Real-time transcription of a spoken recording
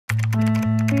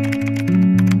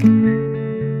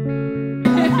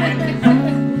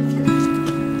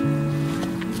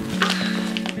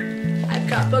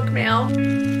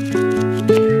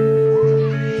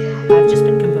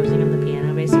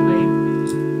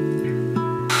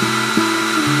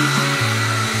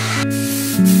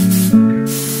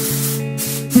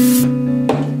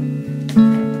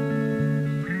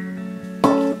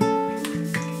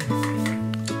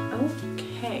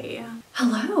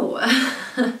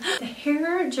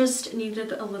Hair just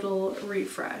needed a little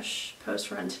refresh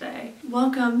post-run today.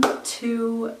 Welcome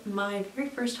to my very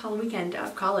first Halloween weekend out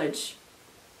of college.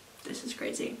 This is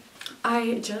crazy.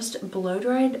 I just blow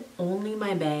dried only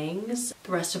my bangs.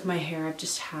 The rest of my hair I've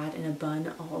just had in a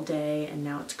bun all day and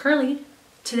now it's curly.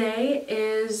 Today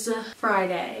is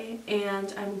Friday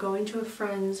and I'm going to a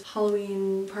friend's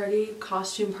Halloween party,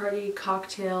 costume party,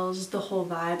 cocktails, the whole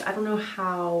vibe. I don't know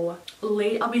how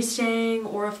late I'll be staying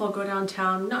or if I'll go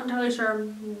downtown. Not entirely sure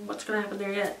what's gonna happen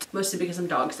there yet. Mostly because I'm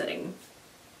dog sitting,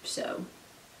 so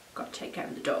gotta take care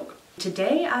of the dog.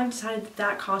 Today I've decided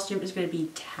that costume is gonna be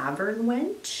Tavern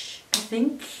Wench.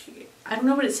 I don't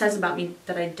know what it says about me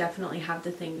that I definitely have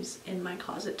the things in my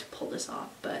closet to pull this off,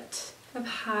 but I've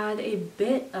had a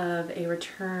bit of a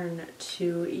return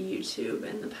to YouTube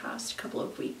in the past couple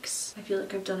of weeks. I feel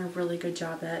like I've done a really good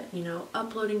job at, you know,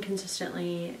 uploading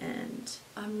consistently, and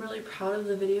I'm really proud of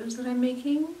the videos that I'm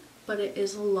making, but it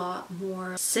is a lot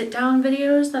more sit-down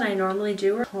videos than I normally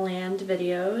do, or planned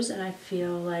videos, and I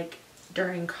feel like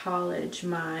during college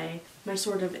my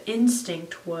sort of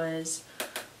instinct was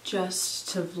just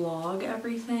to vlog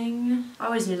everything. I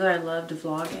always knew that I loved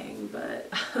vlogging, but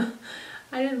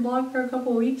I didn't vlog for a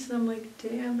couple weeks and I'm like,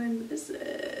 damn, I miss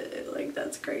it. Like,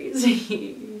 that's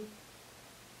crazy.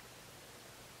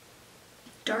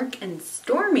 Dark and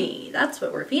stormy, that's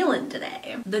what we're feeling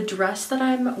today. The dress that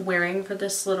I'm wearing for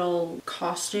this little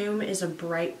costume is a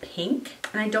bright pink.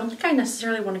 And I don't think I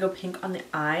necessarily want to go pink on the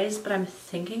eyes, but I'm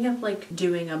thinking of like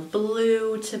doing a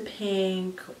blue to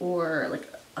pink or like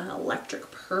an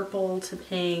electric purple to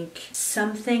pink.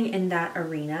 Something in that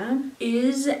arena.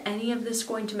 Is any of this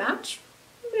going to match?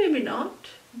 Maybe not,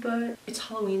 but it's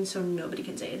Halloween, so nobody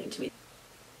can say anything to me.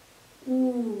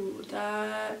 Ooh,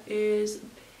 that is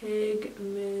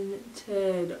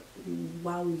pigmented.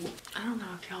 Wow. I don't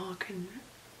know if y'all can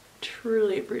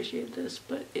truly appreciate this,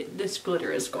 but this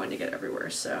glitter is going to get everywhere,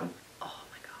 so. Oh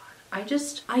my god.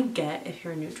 I get if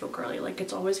you're a neutral girly, like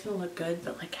it's always gonna look good,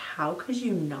 but like how could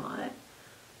you not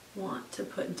want to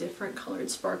put different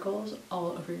colored sparkles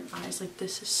all over your eyes? Like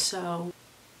this is so...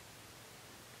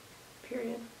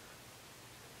 period.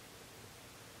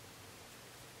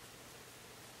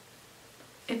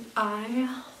 If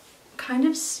I kind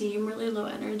of seem really low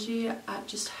energy, I've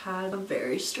just had a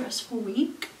very stressful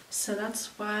week. So that's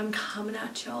why I'm coming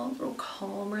at y'all a little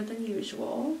calmer than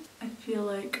usual. I feel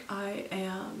like I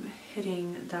am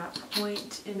hitting that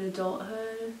point in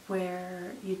adulthood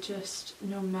where you just,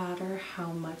 no matter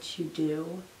how much you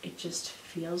do, it just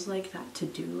feels like that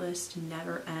to-do list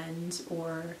never ends,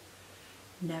 or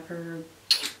never,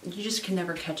 you just can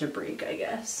never catch a break, I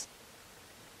guess.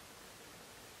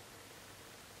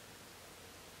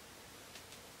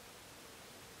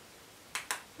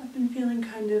 I've been feeling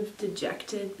kind of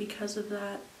dejected because of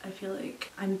that. I feel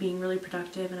like I'm being really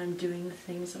productive and I'm doing the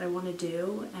things that I want to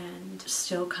do and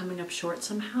still coming up short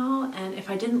somehow. And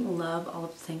if I didn't love all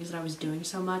of the things that I was doing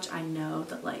so much, I know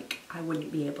that like I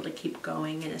wouldn't be able to keep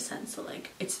going, in a sense that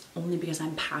like it's only because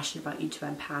I'm passionate about YouTube,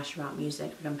 I'm passionate about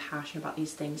music, I'm passionate about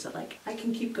these things that like I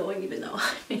can keep going even though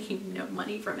I'm making no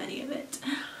money from any of it.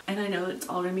 And I know it's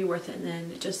all gonna be worth it, and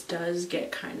then it just does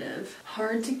get kind of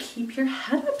hard to keep your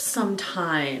head up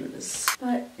sometimes.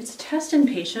 But it's a test in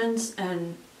patience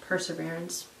and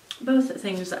perseverance. Both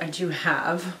things that I do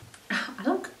have. I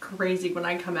look crazy when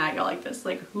I come at y'all like this.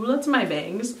 Like, who lets my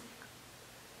bangs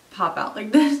pop out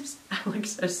like this? I look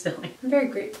so silly. I'm very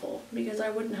grateful because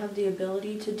I wouldn't have the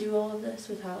ability to do all of this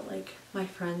without like my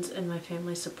friends and my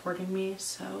family supporting me.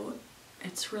 So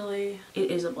it's really,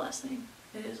 it is a blessing.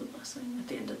 It is a blessing at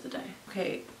the end of the day.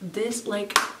 Okay, this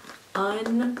like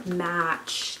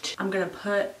unmatched. I'm gonna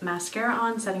put mascara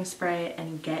on, setting spray,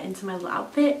 and get into my little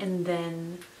outfit and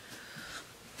then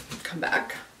come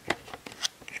back.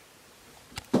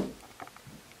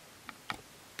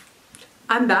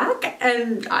 I'm back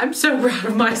and I'm so proud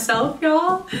of myself,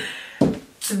 y'all.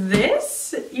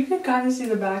 This, you can kind of see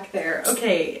the back there.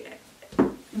 Okay,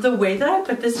 the way that I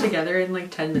put this together in like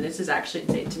 10 minutes is actually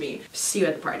insane to me. See you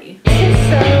at the party. This is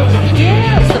so,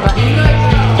 yeah. Press the button.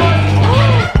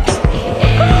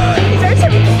 They're so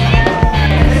cute.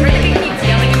 Everybody keeps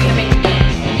yelling at me to make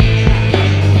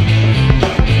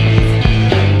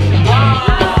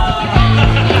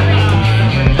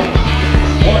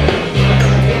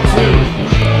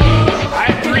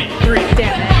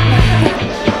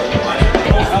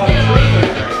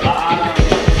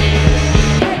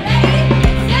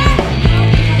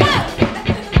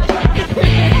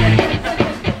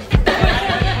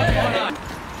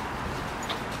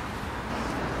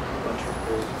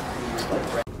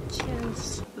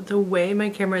the way my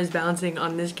camera is bouncing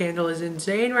on this candle is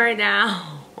insane right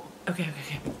now. Okay.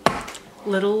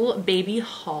 little baby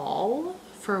haul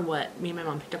for what me and my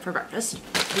mom picked up for breakfast.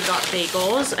 We got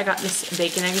bagels. I got this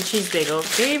bacon, egg, and cheese bagel.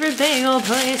 Favorite bagel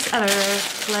place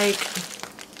ever. Like,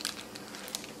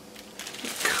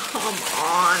 come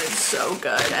on, it's so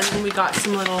good. And then we got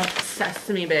some little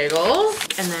sesame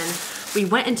bagels. And then we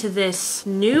went into this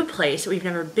new place that we've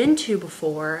never been to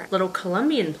before, little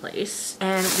Colombian place.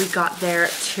 And we got their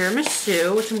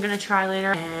tiramisu, which I'm gonna try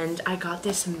later. And I got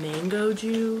this mango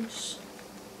juice.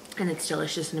 And it's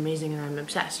delicious and amazing and I'm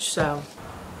obsessed, so.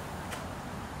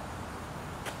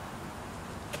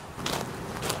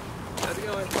 How's it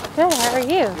going? Good, how are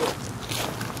you?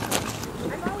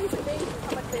 I'm always amazed at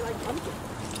how much they like pumpkin.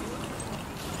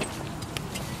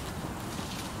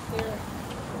 Here.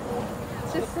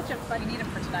 It's just such a fun. We need them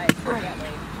for tonight. I can't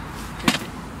wait.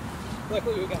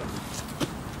 Luckily we got them.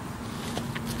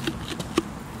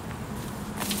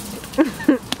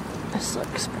 This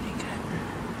looks pretty good.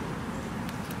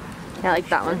 Yeah, I like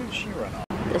that one. Where did she run off?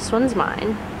 This one's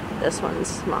mine. This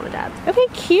one's mom and dad's. Okay,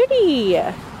 cutie!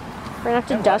 We're gonna have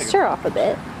to dust her off a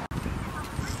bit.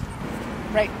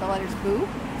 Right, the letters boo.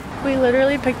 We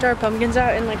literally picked our pumpkins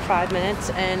out in like 5 minutes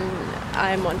and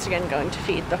I'm once again going to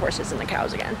feed the horses and the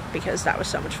cows again because that was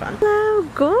so much fun. Oh,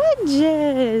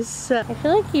 gorgeous! I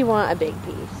feel like you want a big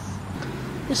piece.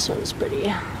 This one's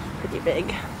pretty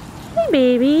big. Hey,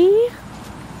 baby!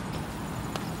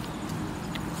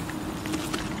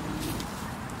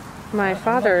 My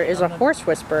father is a horse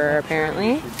whisperer,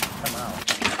 apparently.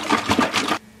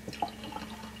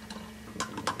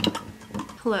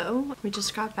 Hello, we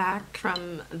just got back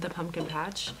from the pumpkin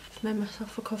patch. Made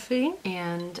myself a coffee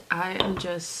and I am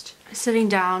just sitting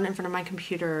down in front of my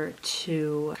computer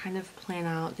to kind of plan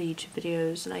out the YouTube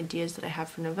videos and ideas that I have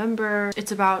for November.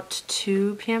 It's about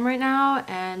 2 p.m. right now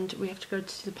and we have to go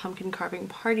to the pumpkin carving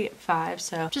party at 5,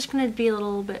 so I'm just gonna be a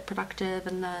little bit productive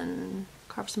and then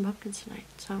carve some pumpkins tonight.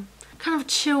 So kind of a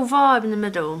chill vibe in the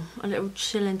middle, a little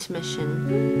chill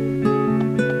intermission.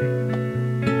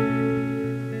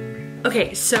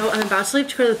 Okay, so I'm about to leave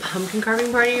to go to the pumpkin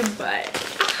carving party, but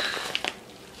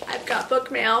I've got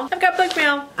book mail.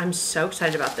 I'm so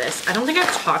excited about this. I don't think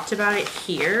I've talked about it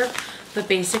here, but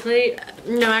basically,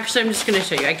 no, actually I'm just gonna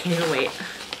show you. I can't even wait.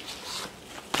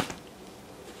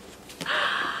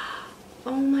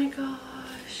 Oh my gosh.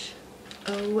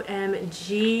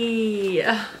 OMG.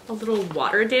 A little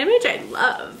water damage I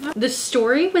love. The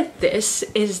story with this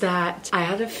is that I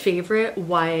had a favorite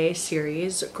YA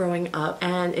series growing up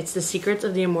and it's The Secrets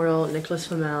of the Immortal Nicholas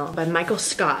Flamel by Michael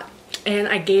Scott. And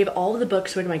I gave all of the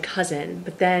books away to my cousin,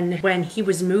 but then when he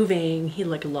was moving, he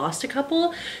like lost a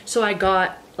couple. So I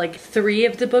got like 3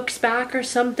 of the books back or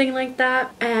something like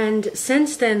that. And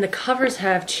since then the covers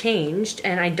have changed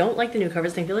and I don't like the new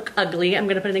covers. They look ugly. I'm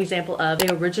gonna put an example of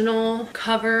the original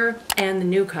cover and the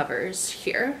new covers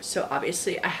here. So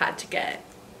obviously I had to get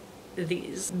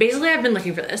these. Basically I've been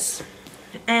looking for this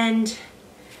and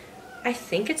I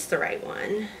think it's the right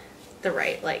one. The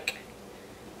right like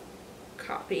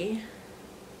copy.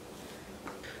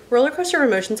 Roller coaster of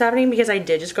emotions happening because I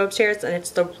did just go upstairs and it's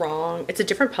a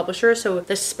different publisher, so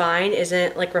the spine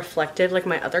isn't like reflective like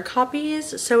my other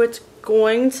copies, so it's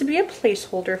going to be a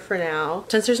placeholder for now.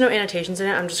 Since there's no annotations in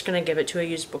it, I'm just gonna give it to a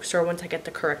used bookstore once I get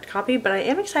the correct copy, but I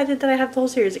am excited that I have the whole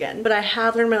series again. But I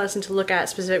have learned my lesson to look at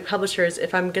specific publishers.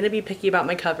 If I'm gonna be picky about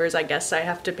my covers, I guess I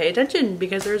have to pay attention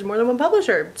because there's more than one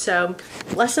publisher. So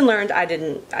lesson learned. I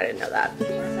didn't know that.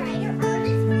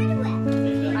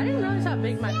 I didn't notice how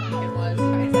big my pumpkin was.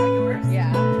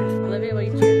 Yeah. Olivia, will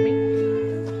you cheers me?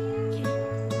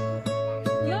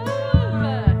 Yo!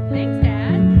 Thanks,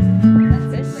 Dad.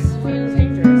 This feels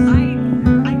dangerous.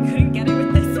 I couldn't get it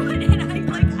with this one, and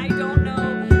I don't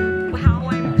know how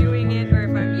I'm doing it or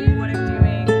what I'm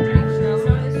doing.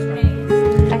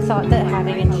 I thought that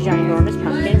having a ginormous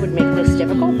pumpkin would make this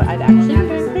difficult, but I've actually done a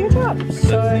pretty good job.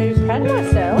 So I'm proud of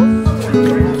myself.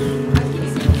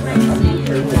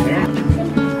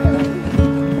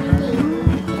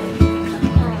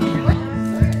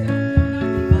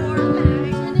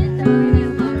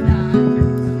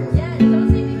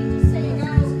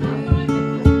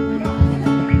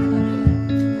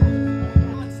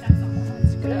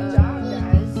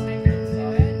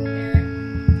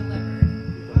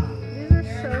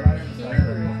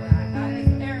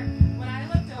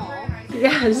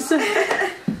 Yes.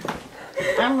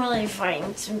 I'm really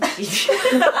fighting some teeth.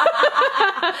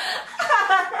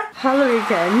 Halloween.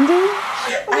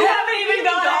 We haven't even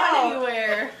gone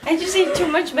anywhere. I just ate too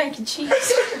much mac and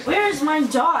cheese. Where's my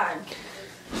dog?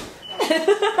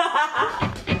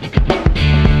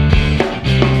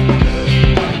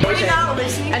 We're not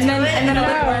listening and then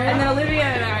Olivia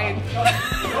and I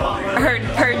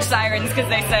heard sirens because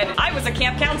they said I was a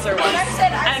camp counselor once,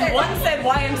 and one said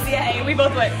YMCA, and we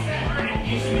both went.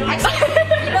 Actually,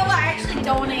 you know what? I actually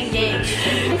don't want to engage.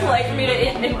 Like for me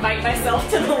to invite myself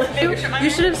to the living room. You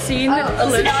should have seen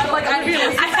Olivia. Like I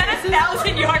had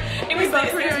 1,000 yards. It was both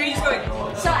for me just going.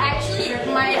 So actually,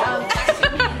 my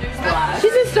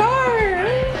She's a star.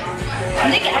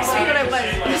 Nick asked me what I was.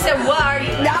 He said, "What are you?"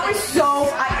 That was so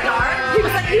dark.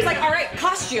 He was like, all right,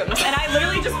 costumes, and I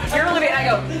literally just you're Olivia, and I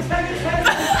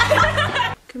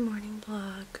go. Good morning,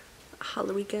 vlog.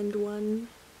 Halloweekend 1,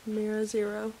 Mira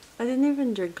 0. I didn't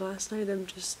even drink last night.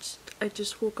 I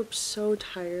just woke up so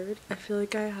tired. I feel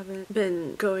like I haven't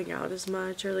been going out as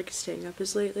much or like staying up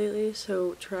as late lately,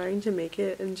 so trying to make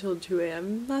it until 2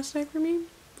 a.m. last night for me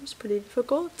was pretty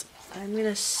difficult. I'm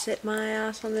gonna sit my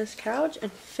ass on this couch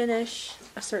and finish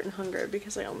A Certain Hunger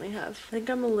because I think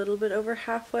I'm a little bit over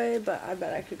halfway, but I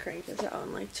bet I could crank this out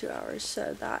in like 2 hours.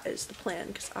 So that is the plan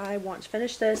because I want to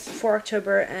finish this before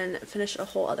October and finish a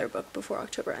whole other book before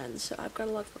October ends. So I've got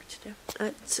a lot of work to do.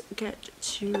 Let's get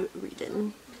to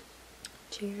reading.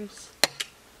 Cheers.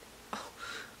 Oh,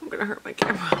 I'm gonna hurt my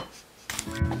camera.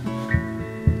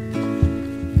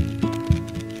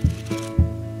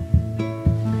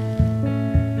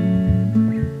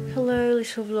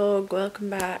 Vlog,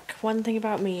 welcome back. One thing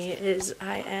about me is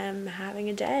I am having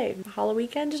a day.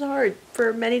 Halloweekend is hard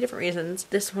for many different reasons.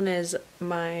 This one is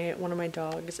one of my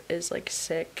dogs is like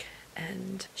sick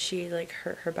and she like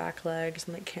hurt her back legs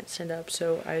and like can't stand up,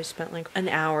 so I spent like an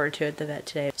hour or 2 at the vet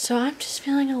today. So I'm just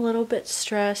feeling a little bit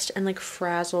stressed and like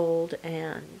frazzled,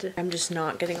 and I'm just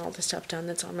not getting all the stuff done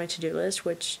that's on my to-do list,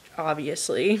 which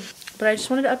obviously. But I just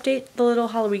wanted to update the little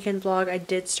Halloweekend vlog. I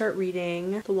did start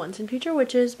reading The Once and Future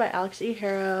Witches by Alex E.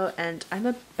 Harrow, and I'm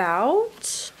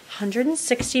about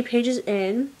 160 pages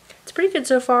in. It's pretty good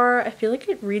so far. I feel like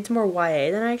it reads more YA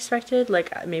than I expected,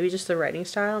 like maybe just the writing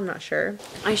style, I'm not sure.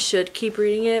 I should keep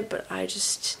reading it, but I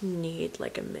just need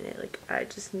like a minute. Like I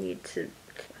just need to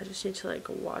like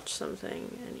watch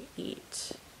something and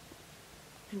eat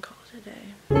and call it a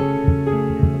day.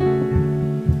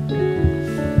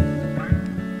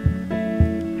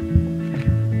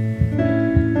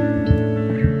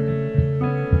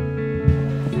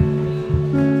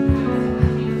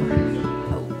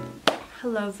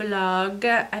 Hello vlog.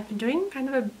 I've been doing kind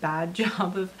of a bad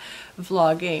job of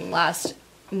vlogging last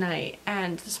night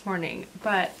and this morning,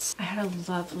 but I had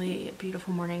a lovely,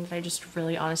 beautiful morning that I just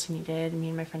really honestly needed. Me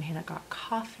and my friend Hannah got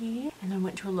coffee and then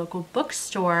went to a local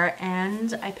bookstore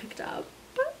and I picked up.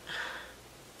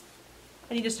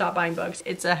 I need to stop buying books.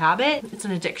 It's a habit. It's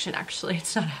an addiction, actually.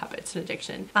 It's not a habit, it's an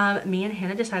addiction. Me and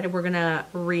Hannah decided we're gonna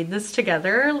read this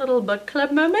together, little book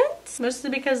club moment. Mostly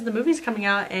because the movie's coming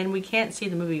out and we can't see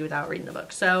the movie without reading the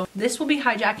book. So this will be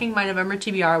hijacking my November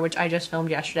TBR, which I just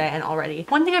filmed yesterday and already.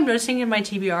 One thing I'm noticing in my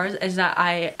TBRs is that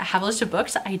I have a list of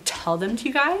books, I tell them to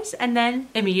you guys, and then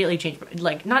immediately change,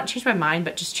 like not change my mind,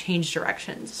 but just change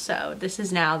directions. So this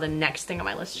is now the next thing on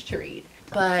my list to read.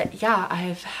 But yeah,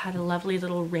 I've had a lovely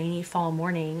little rainy fall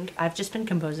morning. I've just been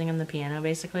composing on the piano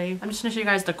basically. I'm just gonna show you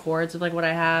guys the chords of like what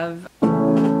I have.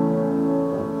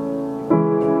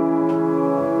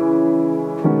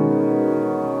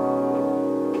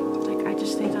 Like I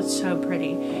just think that's so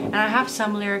pretty. And I have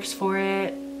some lyrics for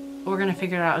it. We're gonna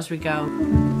figure it out as we go.